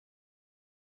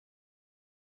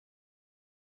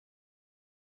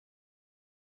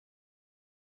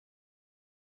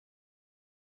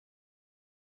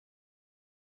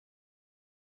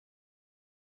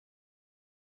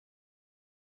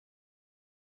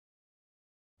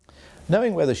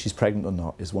Knowing whether she's pregnant or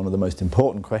not is one of the most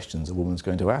important questions a woman's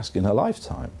going to ask in her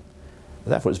lifetime.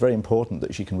 Therefore, it's very important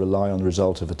that she can rely on the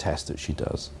result of a test that she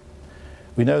does.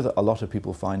 We know that a lot of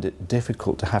people find it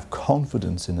difficult to have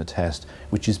confidence in a test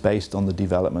which is based on the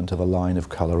development of a line of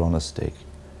colour on a stick.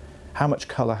 How much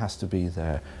colour has to be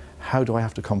there? How do I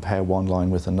have to compare one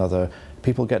line with another?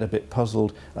 People get a bit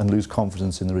puzzled and lose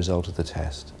confidence in the result of the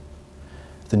test.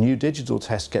 The new digital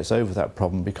test gets over that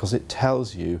problem because it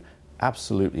tells you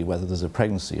absolutely whether there's a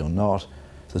pregnancy or not.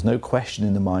 There's no question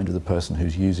in the mind of the person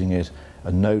who's using it,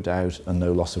 and no doubt and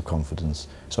no loss of confidence.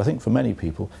 So I think for many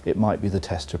people it might be the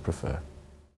test to prefer.